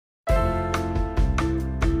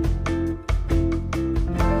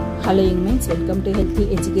Hello young men, welcome to Healthy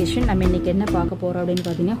Education. நம்ம இன்னைக்கு என்ன பார்க்க போறோம் அப்படினு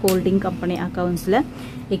பாத்தீங்கன்னா holding company accountsல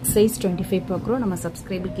exercise 25 பார்க்கறோம். நம்ம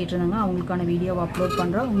சப்ஸ்கிரைபர் கேட்டிருந்தாங்க, அவங்களுக்கான வீடியோவை அப்லோட்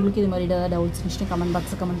பண்றோம். உங்களுக்கு இது மாதிரி ஏதாவது டவுட்ஸ் இருந்துச்சுனா கமெண்ட்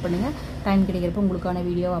பாக்ஸ்ல கமெண்ட் பண்ணுங்க. டைம் கிடைக்கிறப்ப உங்களுக்கான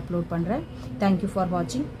வீடியோவை அப்லோட் பண்றேன். Thank you for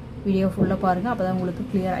watching. Video ஃபுல்லா பாருங்க, அப்பதான் உங்களுக்கு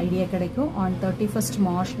clear idea கிடைக்கும். On 31st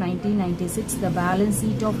March 1996, the balance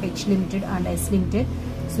sheet of H Limited and S Limited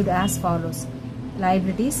stood as follows.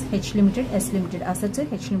 Liabilities H Limited, S Limited. Assets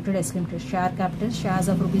H Limited, S Limited. Share capital, shares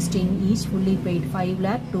of ₹10 each, fully paid 5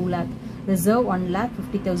 lakh, 2 lakh. Reserve 1 lakh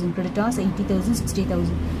 50,000. Creditors 80,000,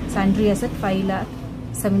 60,000. Sundry asset 5 lakh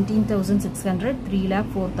 17,600, 3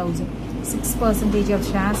 lakh 4,000. 6% of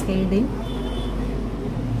shares held in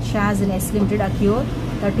shares in S Limited occurred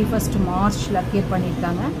 31st March occur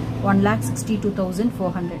பண்ணிருக்காங்க.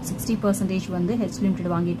 1,62,400. 60% வந்து H Limited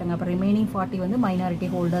வாங்கிட்டாங்க. அப்ப remaining 40 வந்து minority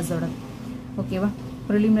holders ஓட. Okay,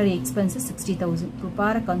 preliminary expenses 60,000.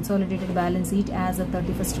 Prepare a consolidated balance sheet as of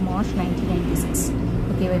 31st March 1996.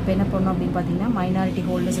 Okay, இப்போ என்ன பண்ணனும் அப்படி பாத்தீங்கன்னா minority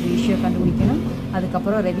holders ratio கண்டுபிடிக்கணும். அதுக்கு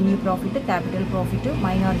அப்புறம் revenue profit, capital profit,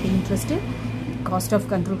 minority interest, cost of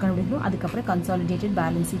control கண்டுபிடிக்கணும். அதுக்கு அப்புறம் consolidated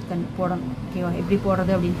balance sheet போடணும். ஓகேவா, எப்படி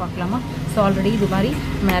போடுறது அப்படினு பார்க்கலாமா? சோ ஆல்ரெடி இது மாதிரி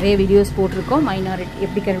நிறைய வீடியோஸ் போட்டுருக்கோம். minority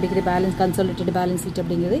எப்படி கண்டுபிடிக்கிறது, balance consolidated balance sheet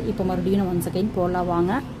அப்படிங்கிறது. இப்போ மறுபடியும் once again போடலாம்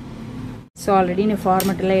வாங்க. So already in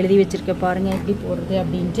format எல்லாம் எழுதி வச்சிருக்க பாருங்க எப்படி போடுறது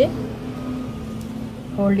அப்படினு.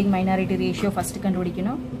 holding minority ratio first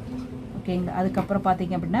கண்டுபிடிக்கணும். ஓகேங்களா, அதுக்கு அப்புறம்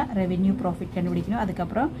பாத்தீங்க அப்படினா revenue profit கண்டுபிடிக்கணும். அதுக்கு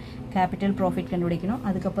அப்புறம் capital profit கண்டுபிடிக்கணும்.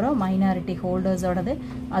 அதுக்கு அப்புறம் minority holders ஓடது.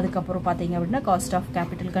 அதுக்கு அப்புறம் பாத்தீங்க அப்படினா cost of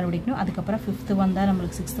capital கண்டுபிடிக்கணும். அதுக்கு அப்புறம் 5th வந்தா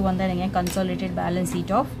நமக்கு 6th வந்தா நீங்க consolidated balance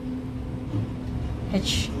sheet of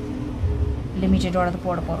H Limited ஓடது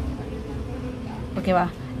போட போறோம். ஓகேவா,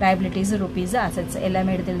 liabilities, rupees, assets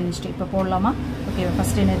எல்லாமே எடுத்து எழுதி வச்சிட்டு இப்போ போடலாமா? ஓகே,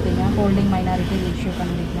 ஃபர்ஸ்ட் என்ன இருக்குங்க, holding minority ratio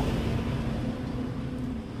கண்டுபிடிக்கலாம்.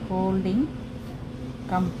 holding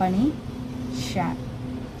company share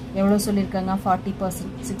எவ்வளவு சொல்லிருக்காங்க, 40%,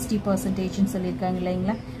 60% ன்னு சொல்லிருக்காங்க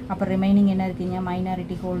இல்லைங்களா? அப்ப ரிமைனிங் என்ன இருக்குங்க,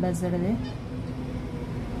 minority holders ஓடது.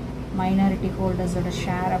 minority holders ஓட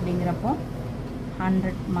ஷேர் அப்படிங்கறப்போ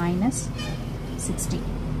 100 minus 60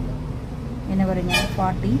 என்ன வருங்க,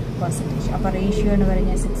 40%. அப்ப ரேஷியோ என்ன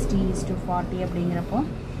வருங்க, 60:40 அப்படிங்கறப்போ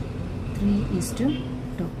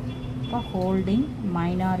 3:2. அப்ப holding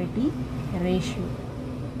minority ratio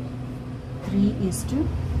 3:2.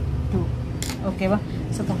 ஓகேவா?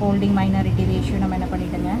 சோ அப்ப holding minority ratio நம்ம என்ன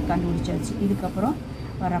பண்ணிட்டோங்க, கண்டுபிடிச்சாச்சு. இதுக்கு அப்புறம்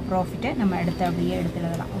வர profit நம்ம அப்படியே எடுத்து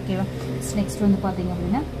எழுதலாம். ஓகேவா? நெக்ஸ்ட் வந்து பாத்தீங்க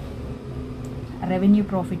அப்படினா revenue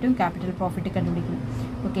profit and capital profit கண்டுபிடிக்கணும்.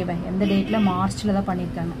 ஓகேவா, எந்த டேட்ல, மார்ச்ல தான்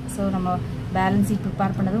பண்ணிருக்காங்க. சோ நம்ம பேலன்ஸ் ஷீட்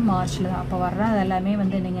ப்ரிப்பேர் பண்ணது மார்ச்ல தான். அப்ப வர்ற எல்லாமே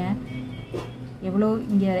வந்து நீங்க எவ்வளோ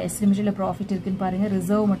இங்க S Limitedல ப்ராஃபிட் இருக்குன்னு பாருங்க.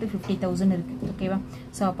 ரிசர்வ் மட்டும் 50,000 இருக்கு. ஓகேவா,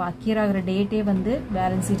 சோ அப்ப அக்யூர் ஆகுற டேட்டே வந்து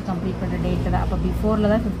பேலன்ஸ் ஷீட் கம்ப்ளீட் பண்ற டேட் தான். அப்ப பிஃபோர்ல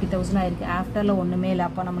தான் 50,000 ஆயிருக்கு, ஆஃப்டர்ல ஒண்ணுமே இல்ல.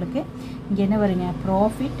 அப்ப நமக்கு இங்க என்ன வருங்க,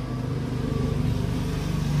 profit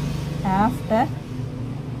after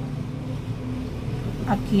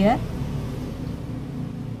அக்யூர்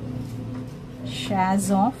shares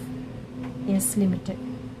of S Limited.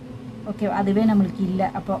 Okay, அதுவே நமக்கு இல்ல.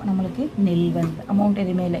 அப்போ நமக்கு nil வந்து அமௌண்ட்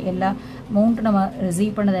எதுமே இல்ல. எல்லா அமௌண்ட் நம்ம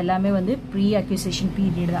ரிசீவ் பண்ணது எல்லாமே வந்து ப்ரீ அக்யூசியேஷன்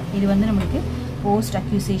பீரியட் தான். இது வந்து நமக்கு போஸ்ட்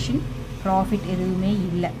அக்யூசியேஷன் ப்ராஃபிட் எதுவுமே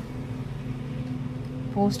இல்ல.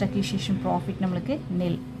 போஸ்ட் அக்யூசியேஷன் ப்ராஃபிட் நமக்கு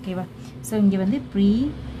nil. ஓகேவா, சோ இங்க வந்து ப்ரீ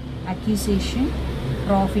அக்யூசியேஷன்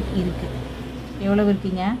ப்ராஃபிட் இருக்கு. எவ்வளவு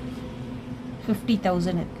இருக்குங்க,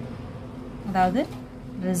 50,000 இருக்கு. அதாவது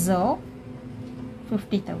ரிசர்வ்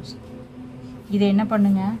 50,000. இது என்ன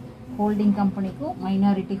பண்ணுங்க, ஹோல்டிங் கம்பெனிக்கும்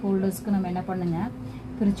மைனாரிட்டி ஹோல்டர்ஸ்க்கு நம்ம என்ன பண்ணுங்க,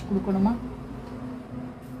 பிரிச்சு கொடுக்கணுமா?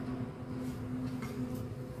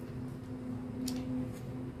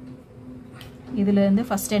 இதுல இருந்து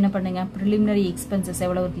ஃபர்ஸ்ட் என்ன பண்ணுங்க, preliminary expenses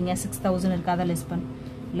எவ்வளவு இருக்குங்க, 6,000 இருக்கு. அத லெஸ் பண்ணு,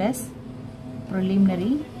 லெஸ்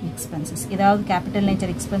preliminary expenses. ஏதாவது கேபிட்டல்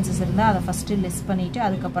நேச்சர் எக்ஸ்பென்சஸ் இருந்தா அத ஃபர்ஸ்ட் லெஸ் பண்ணிட்டு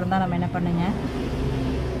அதுக்கு அப்புறம் தான் நம்ம என்ன பண்ணுங்க,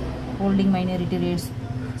 ஹோல்டிங் மைனாரிட்டி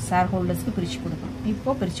ஷேர் ஹோல்டர்ஸ்க்கு பிரிச்சு கொடுக்கணும். இப்போ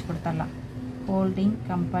பிரிச்சு கொடுத்தறலாம். holding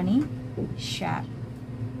company share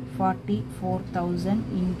 44,000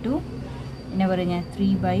 into என்ன வருங்க,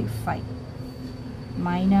 3/5.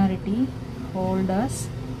 minority holders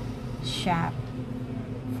share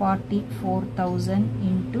 44,000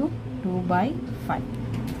 into 2/5.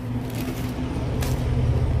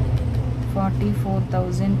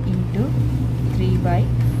 44,000 into 3/5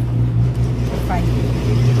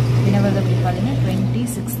 என்ன வருது அப்படி பாருங்க,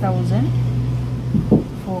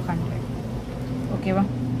 26,400. ஓகேவா,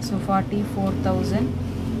 so 44,000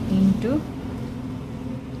 into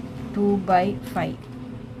 2/5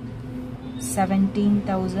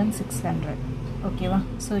 17,600. ஓகேவா,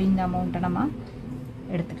 so இந்த அமௌண்ட் நம்ம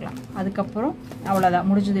எடுத்துக்கலாம். அதுக்கப்புறம் அவ்வளோதான்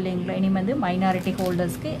முடிஞ்சது இல்லைங்களா. இனி வந்து மைனாரிட்டி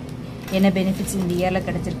ஹோல்டர்ஸ்க்கு என்ன பெனிஃபிட்ஸ் இந்த இயரில்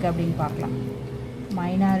கிடச்சிருக்கு அப்படின்னு பார்க்கலாம்.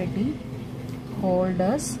 மைனாரிட்டி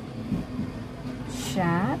ஹோல்டர்ஸ்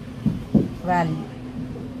ஷேர் வேல்யூ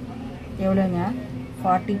எவ்வளோங்க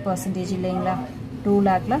 40% இல்லைங்களா. 2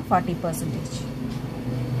 lakhல 40%.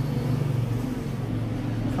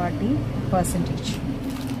 40%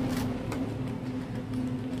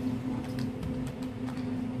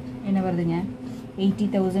 என்ன வருதுங்க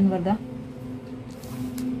 80,000 வருதா.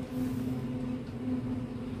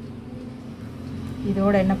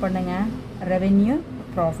 இதோட என்ன பண்ணுங்க ரெவென்யூ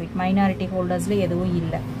ப்ராஃபிட் மைனாரிட்டி ஹோல்டர்ஸில் எதுவும்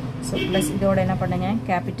இல்லை. ஸோ ப்ளஸ் இதோட என்ன பண்ணுங்க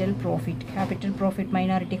கேபிட்டல் ப்ராஃபிட்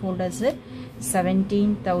மைனாரிட்டி ஹோல்டர்ஸு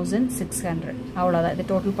 17,600 அவ்வளோதான். இது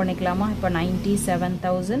டோட்டல் பண்ணிக்கலாமா. இப்போ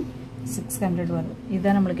 97,600 வருது.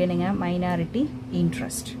 இதுதான் நம்மளுக்கு என்னங்க மைனாரிட்டி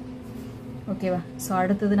இன்ட்ரெஸ்ட். ஓகேவா. ஸோ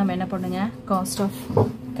அடுத்தது நம்ம என்ன பண்ணுங்க காஸ்ட் ஆஃப்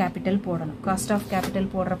கேபிட்டல் போடணும். காஸ்ட் ஆஃப் கேபிட்டல்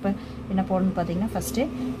போடுறப்ப என்ன போடணும்னு பார்த்தீங்கன்னா first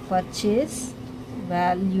purchase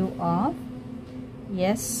value of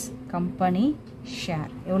S company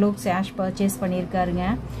share எவ்வளோ ஷேர் பர்ச்சேஸ் பண்ணியிருக்காருங்க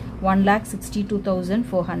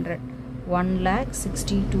 1,62,400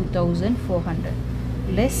 1,62,400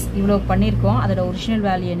 லெஸ் இவ்வளோ பண்ணியிருக்கோம். அதோட ஒரிஜினல்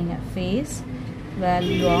வேல்யூ என்னங்க face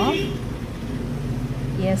value of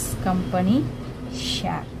S company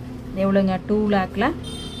share எவ்வளோங்க 2 lakhல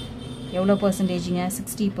எவ்வளோ பர்சன்டேஜுங்க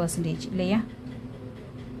 60% இல்லையா.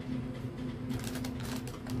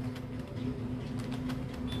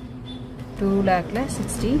 $2 lakhல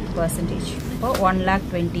 60%. இப்போ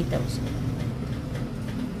 1,20,000.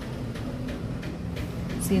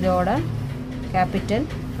 இதோட கேபிட்டல்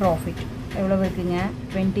ப்ராஃபிட் எவ்வளோ இருக்குங்க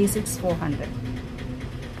 26,400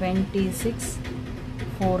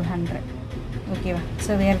 26,400 ஓகேவா.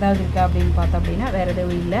 ஸோ வேறு ஏதாவது இருக்கா அப்படின்னு பார்த்தோம் அப்படின்னா வேறு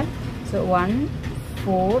எதுவும் இல்லை. ஸோ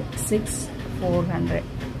 1,46,400.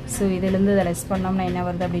 ஸோ இதிலேருந்து இதை லெஸ் பண்ணோம்னா என்ன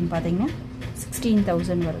வருது அப்படின்னு பார்த்தீங்கன்னா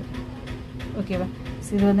 16,000 வருது. ஓகேவா. ஸோ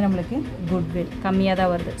இது வந்து நம்மளுக்கு குட்வில் கம்மியாக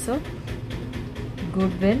தான் வருது. So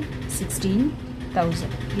goodwill 16,000.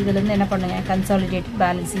 இதிலேருந்து என்ன பண்ணுங்க கன்சாலிடேட்டட்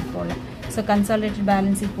பேலன்ஸ் ஷீட் போடலாம். ஸோ கன்சாலிடேட்டட்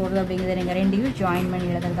பேலன்ஸ் ஷீட் போடுறது அப்படிங்கிறது நீங்கள் ரெண்டையும் ஜாயின் பண்ணி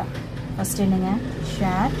எழுதுறதா. ஃபஸ்ட் என்னங்க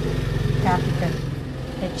share capital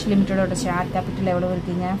H லிமிட்டடோட share capital எவ்வளோ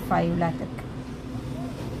இருக்குங்க 5 lakh இருக்குது.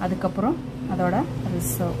 அதுக்கப்புறம் அதோட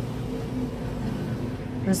ரிசர்வ்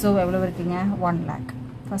எவ்வளோ இருக்குங்க 1 lakh.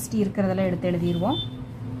 ஃபஸ்ட்டு இருக்கிறதெல்லாம் எடுத்து எழுதிடுவோம்.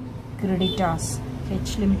 கிரெடிட்டாஸ்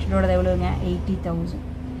ஹெச் லிமிட்டடோடது எவ்வளோங்க 80,000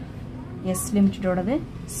 எஸ் லிமிட்டடோடது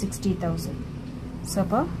 60,000. ஸோ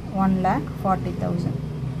அப்போ 1,40,000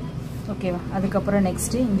 ஓகேவா. அதுக்கப்புறம்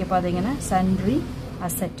நெக்ஸ்ட்டு இங்கே பார்த்தீங்கன்னா sundry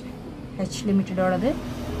asset H லிமிட்டடோடது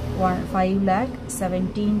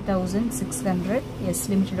 5,17,600 S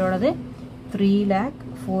லிமிட்டடோடது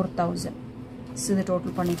 3,04,000. So இது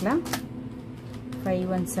டோட்டல் பண்ணிக்கலாம்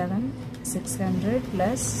 517,600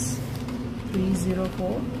 ப்ளஸ்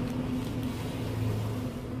 304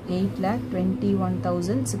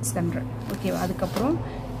 8,21,600 ஓகேவா. அதுக்கப்புறம்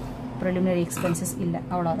ப்ரிலிமினரி எக்ஸ்பென்சஸ் இல்லை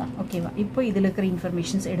அவ்வளோதான். ஓகேவா. இப்போ இதில் இருக்கிற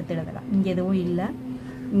இன்ஃபர்மேஷன்ஸ் எடுத்து எழுதலாம். இங்கே எதுவும் இல்லை.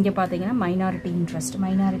 இங்கே பார்த்தீங்கன்னா மைனாரிட்டி இன்ட்ரெஸ்ட்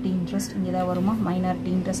இங்கே தான் வருமா. மைனாரிட்டி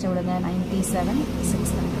இன்ட்ரெஸ்ட் எவ்வளோங்க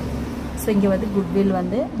 97,600. ஸோ இங்கே வந்து குட்வில்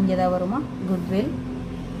வந்து இங்கே தான் வருமா குட்வில்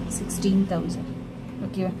 16,000.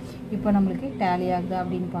 ஓகேவா. இப்போ நம்மளுக்கு டேலி ஆகுதா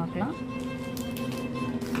அப்படின்னு பார்க்கலாம்.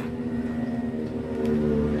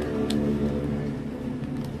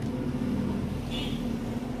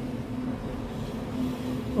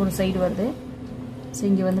 ஒரு சைடு வருது. ஸோ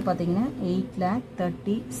இங்கே வந்து பார்த்தீங்கன்னா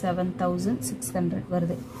 8,37,600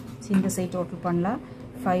 வருது. ஸோ இந்த சைடு டோட்டல் பண்ணலாம்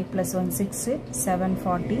 5 + 1 6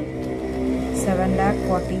 740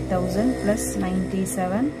 7,40,000 ப்ளஸ்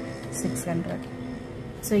 97,600.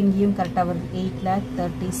 ஸோ இங்கேயும் கரெக்டாக வருது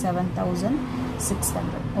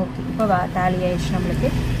 8,37,600. ஓகே. இப்போ டேலி ஆயிடுச்சு நம்மளுக்கு.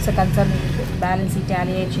 So consolidated balance sheet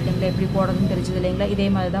tally ஆயிடுச்சு இல்லைங்களா. எப்படி போடணும்னு தெரிஞ்சது இல்லைங்களா. இதே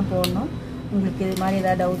மாதிரி தான் போடணும். உங்களுக்கு இது மாதிரி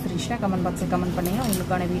ஏதாவது டவுட்ஸ் இருந்துச்சுன்னா கமெண்ட் பாக்ஸில் கமெண்ட் பண்ணுங்கள்.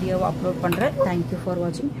 உங்களுக்கான வீடியோவை அப்லோட் பண்ணுறேன். தேங்க்யூ ஃபார்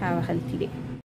வாட்சிங். Have a healthy day.